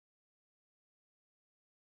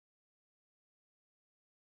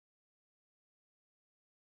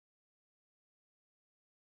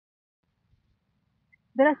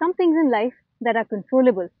There are some things in life that are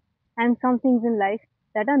controllable and some things in life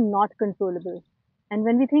that are not controllable. And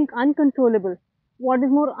when we think uncontrollable, what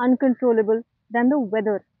is more uncontrollable than the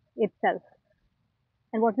weather itself?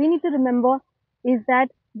 And what we need to remember is that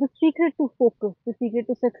the secret to focus, the secret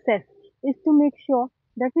to success is to make sure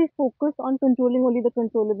that we focus on controlling only the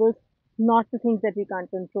controllables, not the things that we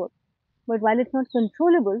can't control. But while it's not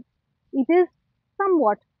controllable, it is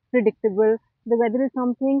somewhat predictable. The weather is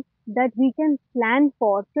something that we can plan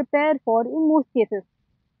for, prepare for in most cases.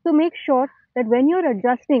 So make sure that when you're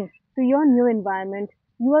adjusting to your new environment,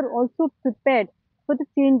 you are also prepared for the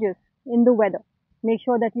changes in the weather. Make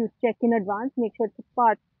sure that you check in advance, make sure it's a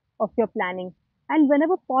part of your planning. And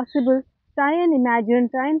whenever possible, try and imagine,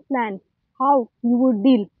 try and plan how you would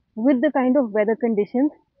deal with the kind of weather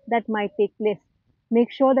conditions that might take place.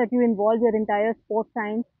 Make sure that you involve your entire sports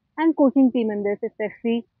science and coaching team in this,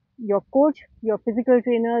 especially your coach, your physical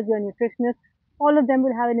trainers, your nutritionists. All of them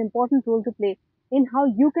will have an important role to play in how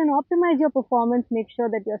you can optimize your performance, make sure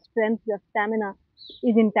that your strength, your stamina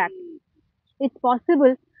is intact. It's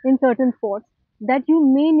possible in certain sports that you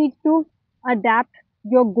may need to adapt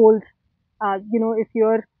your goals. If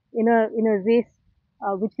you're in a race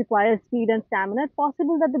which requires speed and stamina, it's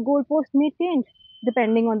possible that the goalpost may change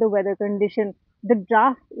depending on the weather condition. The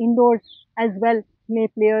draft indoors as well may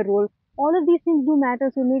play a role. All of these things do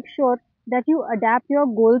matter, so make sure that you adapt your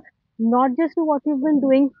goals not just to what you've been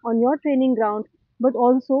doing on your training ground, but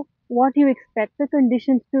also what you expect the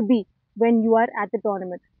conditions to be when you are at the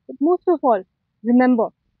tournament. But most of all, remember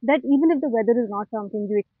that even if the weather is not something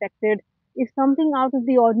you expected, if something out of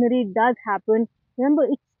the ordinary does happen, remember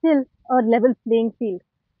it's still a level playing field.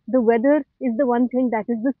 The weather is the one thing that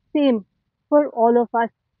is the same for all of us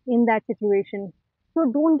in that situation.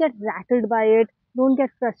 So don't get rattled by it. Don't get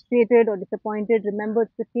frustrated or disappointed. Remember,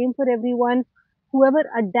 it's the same for everyone. Whoever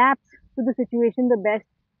adapts to the situation the best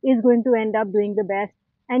is going to end up doing the best.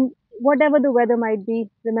 And whatever the weather might be,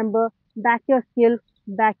 remember, back your skill,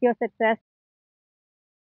 back your success,